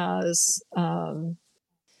that has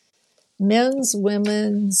men's,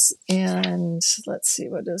 women's, and let's see,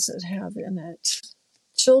 what does it have in it?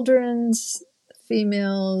 Children's,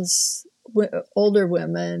 females, older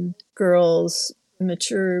women, girls,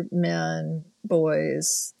 mature men,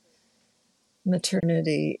 boys,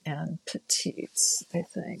 maternity, and petites, I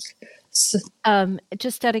think. So,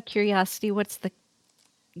 just out of curiosity, what's the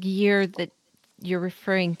year that you're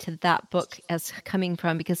referring to that book as coming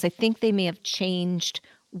from? Because I think they may have changed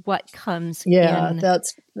what comes Yeah, in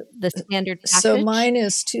that's the standard so package? mine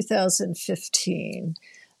is 2015.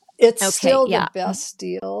 It's Okay, still the yeah. best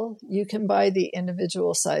deal. You can buy the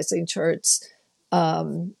individual sizing charts,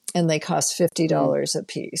 and they cost $50 a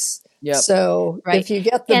piece. Yep. So Right. if you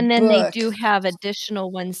get the And then they book, do have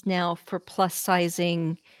additional ones now for plus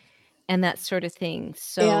sizing and that sort of thing.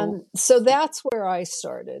 So, and so that's where I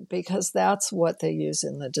started because that's what they use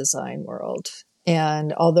in the design world.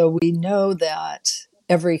 And although we know that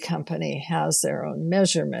every company has their own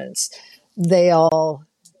measurements, they all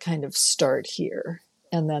kind of start here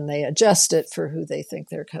and then they adjust it for who they think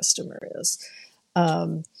their customer is.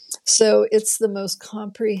 So it's the most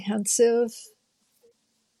comprehensive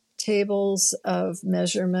tables of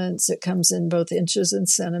measurements. It comes in both inches and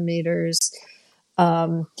centimeters.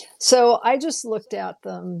 So I just looked at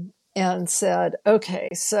them and said, okay,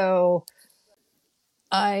 so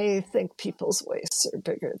I think people's waists are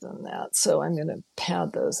bigger than that. So I'm going to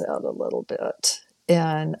pad those out a little bit.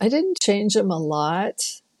 And I didn't change them a lot.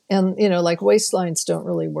 And, like waistlines don't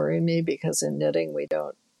really worry me because in knitting, we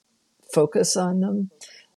don't focus on them.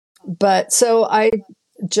 But so I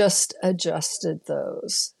just adjusted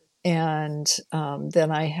those. And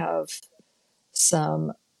then I have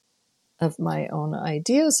some of my own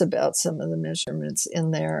ideas about some of the measurements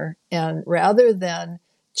in there. And rather than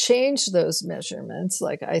change those measurements,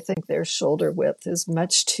 like I think their shoulder width is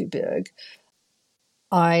much too big,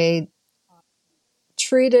 I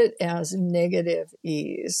treat it as negative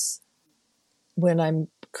ease when I'm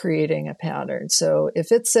creating a pattern. So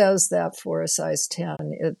if it says that for a size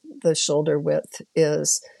 10, the shoulder width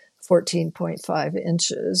is 14.5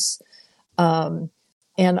 inches, and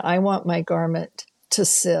I want my garment to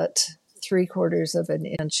sit 3/4 of an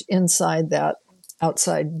inch inside that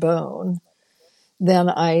outside bone, then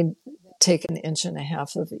I take 1.5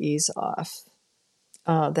 inches of ease off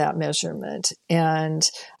that measurement. And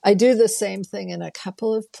I do the same thing in a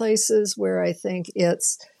couple of places where I think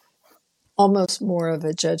it's almost more of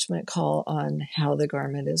a judgment call on how the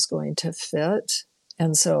garment is going to fit.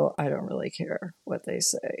 And so I don't really care what they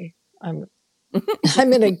say. I'm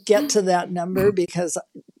going to get to that number because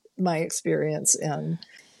my experience and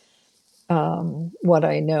what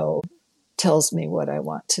I know tells me what I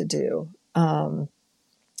want to do.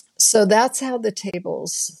 So that's how the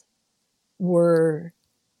tables were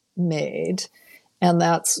made. And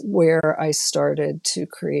that's where I started to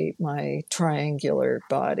create my triangular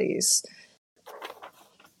bodies.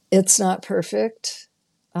 It's not perfect.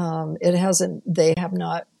 They have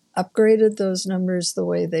not upgraded those numbers the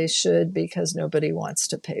way they should because nobody wants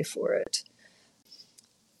to pay for it.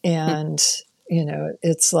 And,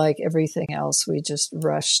 it's like everything else. We just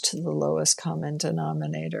rush to the lowest common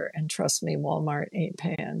denominator. And trust me, Walmart ain't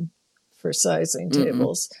paying for sizing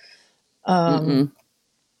tables. So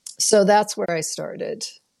that's where I started.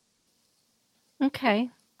 okay,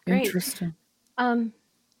 great. Interesting.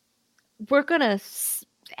 We're going to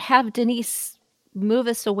have Denise move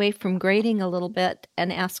us away from grading a little bit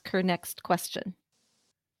and ask her next question.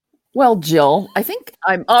 Well, Jill, I think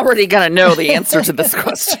I'm already going to know the answer to this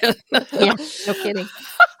question. Yeah, no kidding.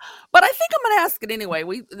 But I think I'm going to ask it anyway.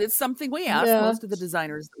 It's something we ask most of the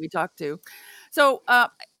designers that we talk to. So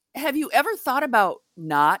have you ever thought about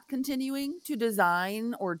not continuing to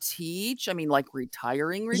design or teach? I mean, like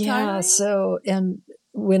retiring? Yeah, so, and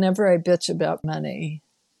whenever I bitch about money,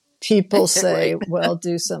 people say, Right. well,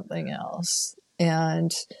 do something else.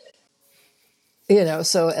 And,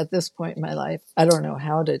 so at this point in my life, I don't know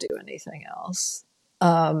how to do anything else.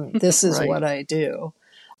 This is Right. what I do.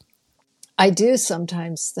 I do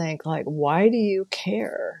sometimes think, like, why do you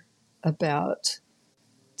care about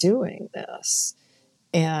doing this?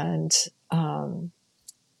 And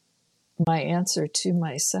my answer to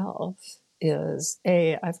myself is,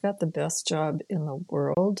 I've got the best job in the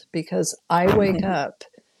world because I wake up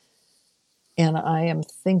and I am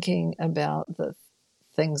thinking about the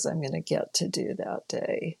things I'm going to get to do that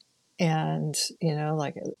day. And,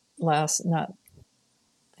 like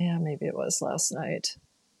maybe it was last night,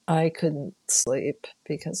 I couldn't sleep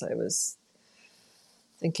because I was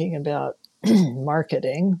thinking about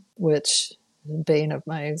marketing, which is the bane of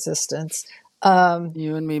my existence.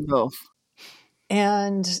 You and me both.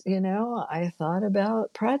 And, I thought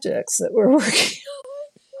about projects that we're working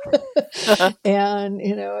on. And,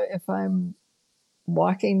 if I'm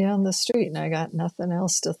walking down the street and I got nothing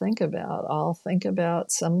else to think about, I'll think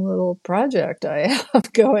about some little project I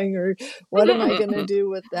have going, or what am I going to do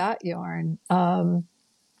with that yarn?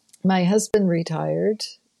 My husband retired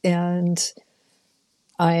and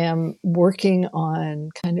I am working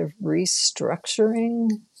on kind of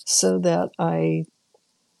restructuring so that I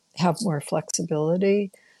have more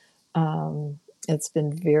flexibility. it's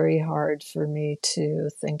been very hard for me to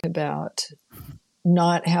think about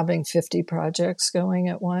not having 50 projects going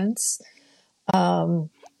at once.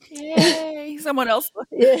 Yay! Someone else.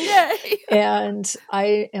 Yeah. Yay! And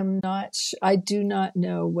I am not, I do not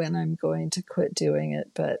know when I'm going to quit doing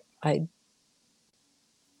it, but I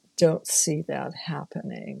don't see that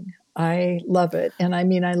happening. I love it. And I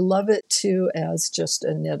mean, I love it too as just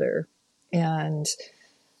a knitter. And,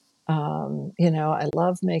 I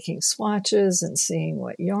love making swatches and seeing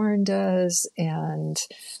what yarn does. And,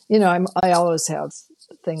 I always have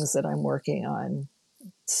things that I'm working on,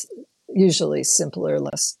 usually simpler,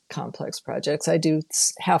 less complex projects. I do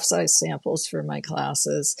half-size samples for my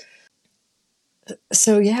classes.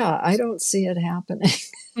 So, yeah, I don't see it happening.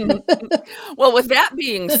 Well, with that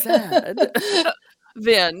being said,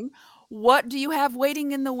 then what do you have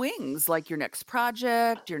waiting in the wings? Like your next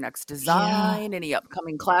project, your next design, any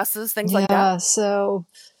upcoming classes, things like that? Yeah. So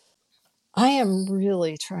I am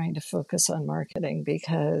really trying to focus on marketing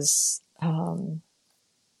because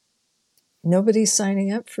nobody's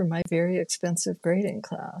signing up for my very expensive grading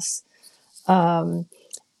class. And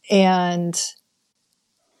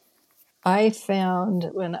I found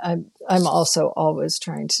when I'm also always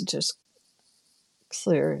trying to just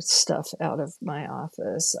clear stuff out of my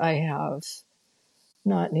office. I have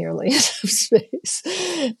not nearly enough space.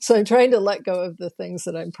 So I'm trying to let go of the things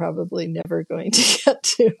that I'm probably never going to get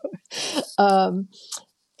to.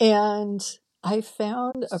 And I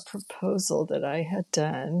found a proposal that I had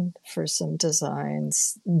done for some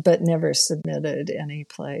designs, but never submitted any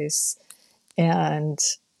place. And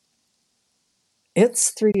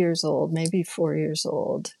it's 3 years old, maybe 4 years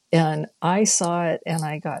old. And I saw it and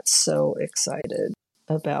I got so excited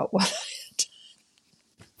about what I had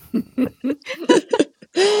done.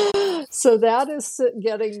 So that is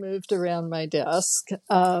getting moved around my desk.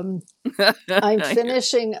 I'm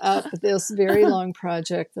finishing up this very long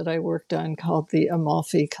project that I worked on called the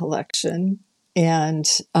Amalfi Collection. And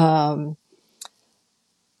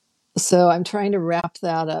so I'm trying to wrap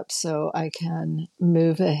that up so I can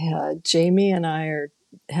move ahead. Jamie and I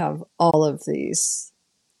have all of these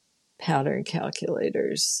pattern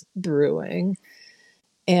calculators brewing.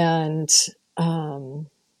 And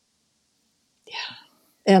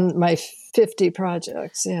and my 50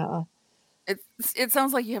 projects, yeah. It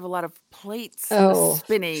sounds like you have a lot of plates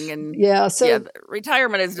spinning, and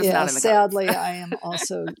retirement is just not in the sadly, cards. I am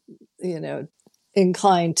also,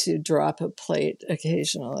 inclined to drop a plate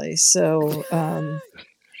occasionally. So, and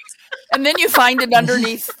then you find it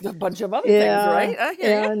underneath a bunch of other things, right?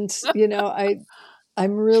 Okay. And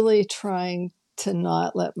I'm really trying to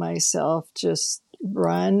not let myself just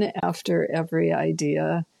run after every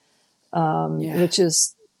idea, which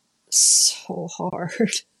is so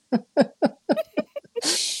hard.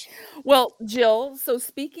 Well, Jill, so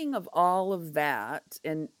speaking of all of that,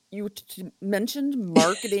 and you mentioned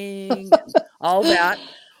marketing and all that,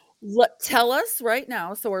 tell us right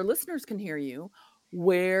now so our listeners can hear you,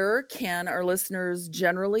 where can our listeners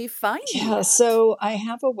generally find you at? So I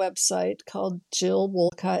have a website called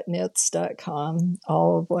jillwolcottknits.com,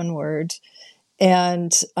 all of one word.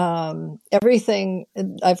 And everything,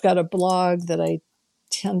 I've got a blog that I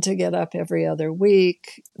tend to get up every other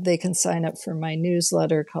week. They can sign up for my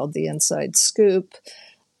newsletter called The Inside Scoop.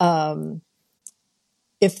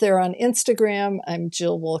 If they're on Instagram, I'm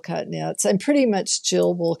Jill Wolcott Knits. I'm pretty much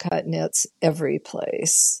Jill Wolcott Knits every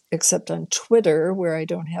place, except on Twitter, where I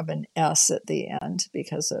don't have an S at the end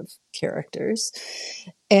because of characters.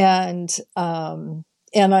 And on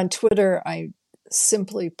Twitter, I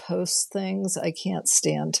simply post things. I can't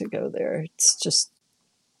stand to go there. It's just...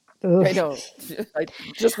 Ugh. I know. I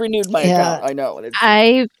just renewed my account. I know.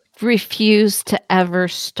 I refuse to ever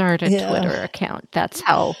start a Twitter account. That's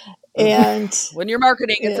how. And when you're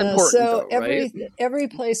marketing, it's important. So right? every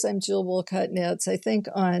place I'm Jill Wolcott Knits. I think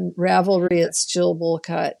on Ravelry it's Jill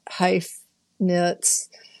Wolcott Knits.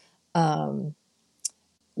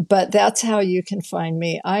 But that's how you can find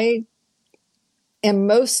me. I am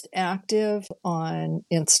most active on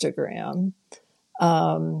Instagram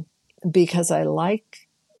because I like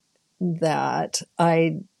that.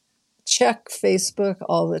 I check Facebook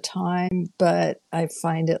all the time, but I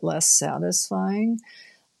find it less satisfying.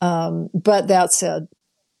 But that said,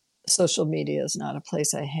 social media is not a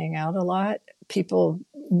place I hang out a lot. People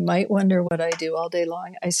might wonder what I do all day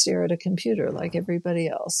long. I stare at a computer like everybody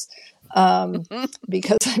else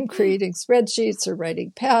because I'm creating spreadsheets or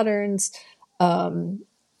writing patterns.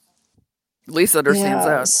 Lisa understands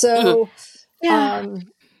that. So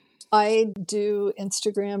I do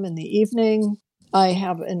Instagram in the evening. I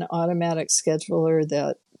have an automatic scheduler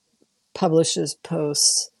that publishes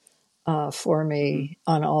posts for me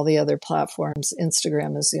on all the other platforms.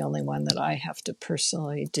 Instagram is the only one that I have to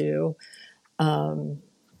personally do. And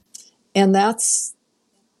that's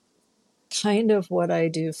kind of what I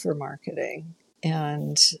do for marketing.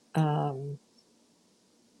 And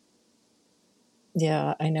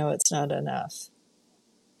yeah, I know it's not enough.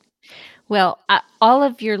 Well, all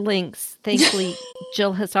of your links, thankfully,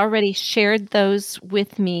 Jill has already shared those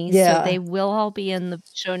with me. Yeah. So they will all be in the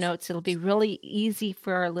show notes. It'll be really easy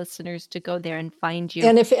for our listeners to go there and find you.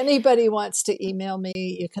 And if anybody wants to email me,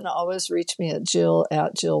 you can always reach me at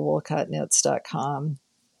jill@jillwolcottknits.com.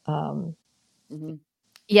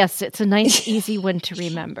 Yes, it's a nice, easy one to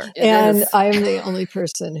remember. And I'm the only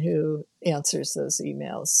person who answers those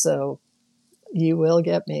emails. So you will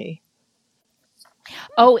get me.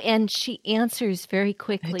 Oh, and she answers very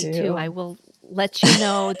quickly, I do. too. I will let you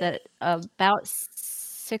know that about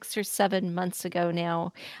 6 or 7 months ago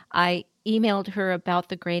now, I emailed her about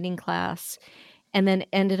the grading class and then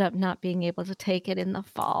ended up not being able to take it in the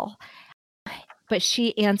fall. But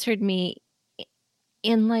she answered me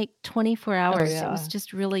in like 24 hours. yeah. It was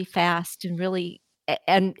just really fast and really,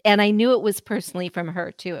 and I knew it was personally from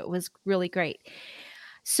her, too. It was really great.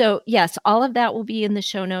 So, yes, all of that will be in the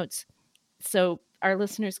show notes, so our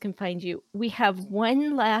listeners can find you. We have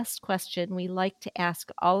one last question we like to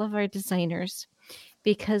ask all of our designers,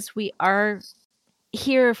 because we are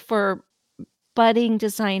here for budding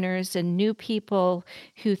designers and new people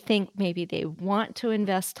who think maybe they want to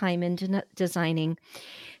invest time into designing.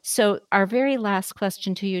 So our very last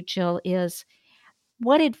question to you, Jill, is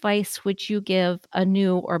what advice would you give a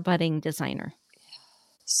new or budding designer?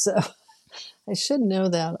 So I should know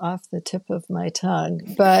that off the tip of my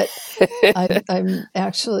tongue, but I'm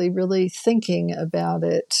actually really thinking about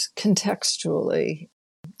it contextually.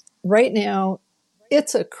 Right now,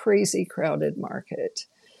 it's a crazy crowded market.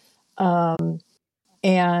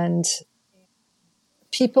 And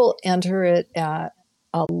people enter it at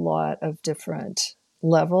a lot of different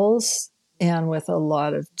levels and with a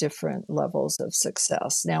lot of different levels of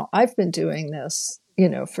success. Now, I've been doing this,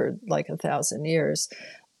 for like 1,000 years.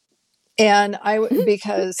 And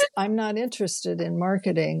because I'm not interested in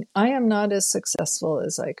marketing, I am not as successful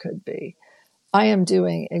as I could be. I am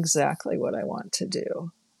doing exactly what I want to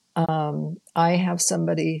do. I have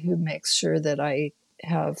somebody who makes sure that I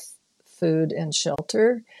have food and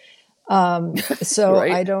shelter. So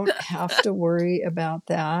Right. I don't have to worry about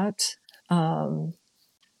that.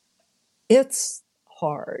 It's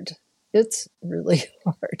hard. It's really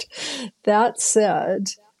hard. That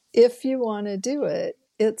said, if you want to do it,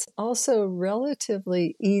 it's also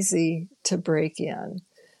relatively easy to break in.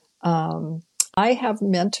 I have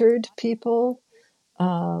mentored people.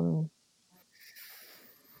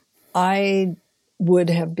 I would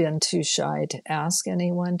have been too shy to ask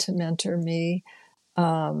anyone to mentor me.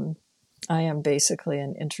 I am basically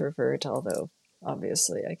an introvert, although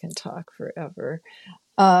obviously I can talk forever.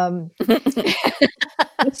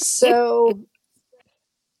 So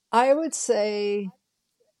I would say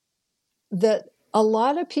that a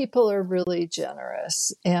lot of people are really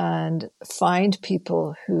generous and find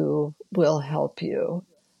people who will help you,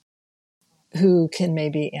 who can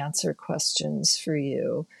maybe answer questions for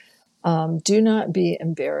you. Do not be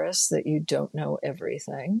embarrassed that you don't know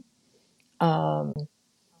everything. Don't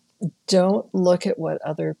look at what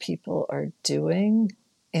other people are doing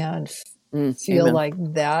and feel Amen. like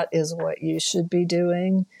that is what you should be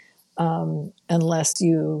doing, unless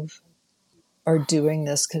you are doing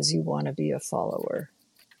this because you want to be a follower.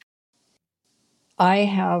 I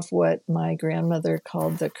have what my grandmother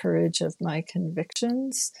called the courage of my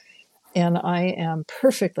convictions, and I am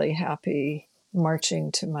perfectly happy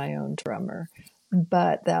marching to my own drummer.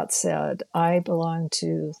 But that said, I belong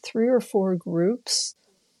to 3 or 4 groups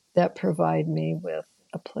that provide me with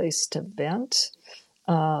a place to vent,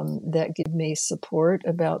 that give me support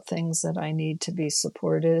about things that I need to be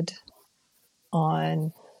supported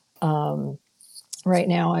on. Right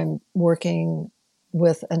now I'm working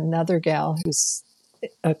with another gal who's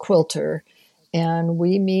a quilter, and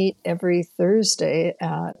we meet every Thursday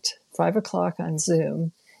at 5:00 on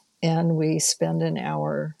Zoom, and we spend an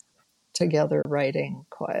hour together writing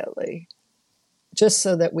quietly, just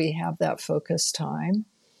so that we have that focused time.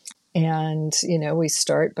 And, we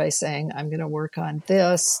start by saying, I'm going to work on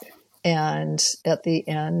this. And at the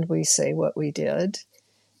end, we say what we did.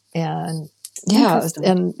 And yeah,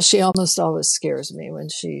 and she almost always scares me when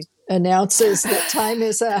she announces that time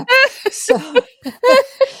is up. So,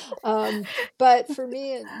 but for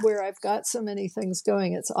me, where I've got so many things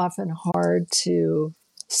going, it's often hard to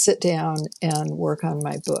sit down and work on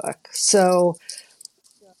my book. So,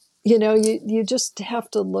 you just have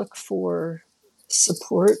to look for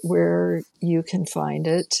support where you can find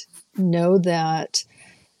it. Know that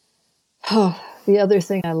the other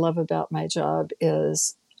thing I love about my job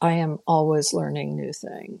is I am always learning new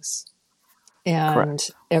things. And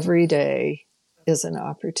Correct. every day is an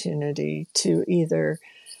opportunity to either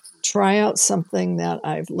try out something that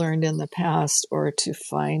I've learned in the past or to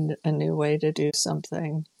find a new way to do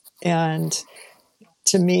something. And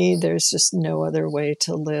to me, there's just no other way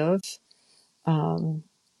to live. And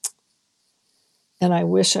I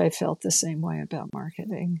wish I felt the same way about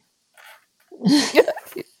marketing.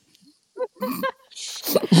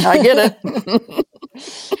 I get it.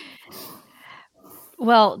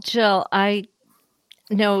 Well, Jill, I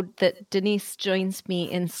know that Denise joins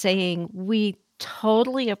me in saying we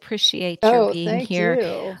totally appreciate your Oh, being thank here.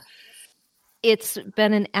 you. It's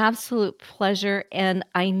been an absolute pleasure, and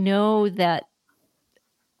I know that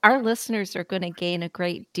our listeners are going to gain a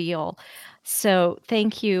great deal. So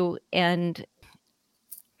thank you, and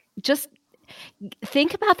just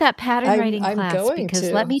think about that pattern writing I'm class, going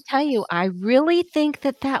because let to. me tell you, I really think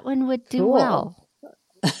that one would do well.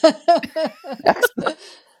 Cool.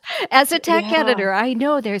 As a tech Yeah. editor, I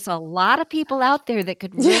know there's a lot of people out there that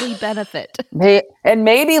could really benefit. And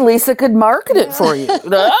maybe Lisa could market it for you.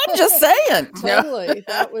 I'm just saying. Totally.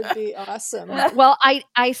 That would be awesome. Well,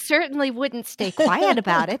 I certainly wouldn't stay quiet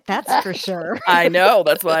about it. That's for sure. I know.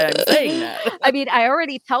 That's why I'm saying that. I mean, I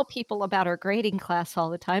already tell people about our grading class all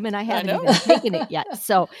the time, and I haven't even taken it yet.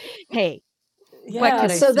 So, hey, what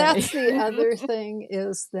can I so say? that's the other thing,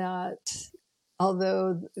 is that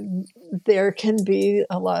although there can be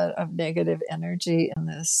a lot of negative energy in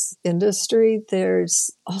this industry, there's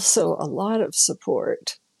also a lot of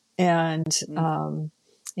support. And, I'm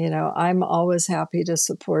always happy to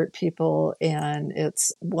support people, and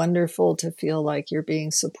it's wonderful to feel like you're being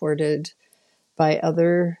supported by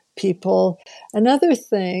other people. Another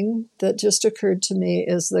thing that just occurred to me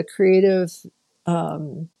is the Creative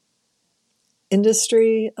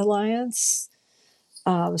Industry Alliance,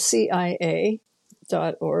 CIA.org.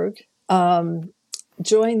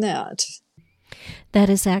 Join that. That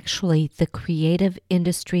is actually the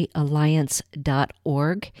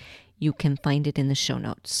creativeindustryalliance.org. You can find it in the show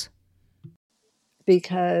notes.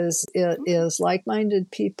 Because it is like-minded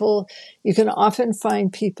people. You can often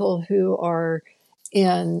find people who are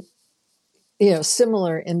in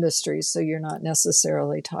similar industries, so you're not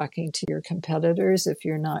necessarily talking to your competitors if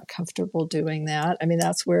you're not comfortable doing that. I mean,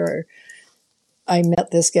 that's where I met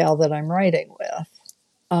this gal that I'm writing with.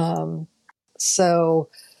 So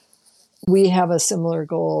we have a similar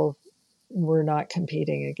goal. We're not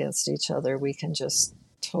competing against each other. We can just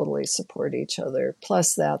totally support each other.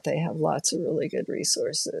 Plus that they have lots of really good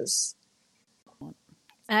resources.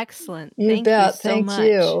 Excellent. You bet. You so Thank much.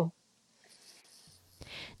 you.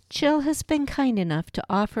 Jill has been kind enough to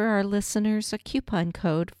offer our listeners a coupon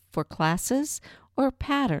code for classes or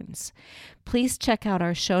patterns. Please check out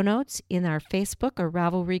our show notes in our Facebook or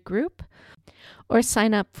Ravelry group, or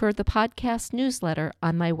sign up for the podcast newsletter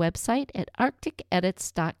on my website at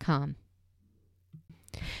arcticedits.com.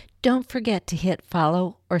 Don't forget to hit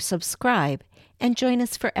follow or subscribe, and join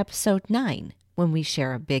us for episode 9 when we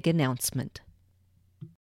share a big announcement.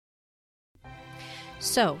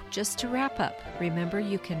 So, just to wrap up, remember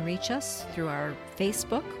you can reach us through our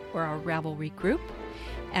Facebook or our Ravelry group,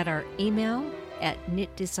 at our email at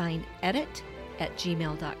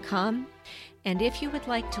knitdesignedit@gmail.com. And if you would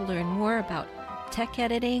like to learn more about tech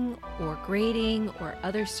editing or grading or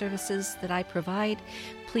other services that I provide,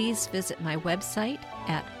 please visit my website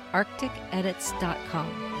at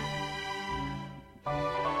arcticedits.com.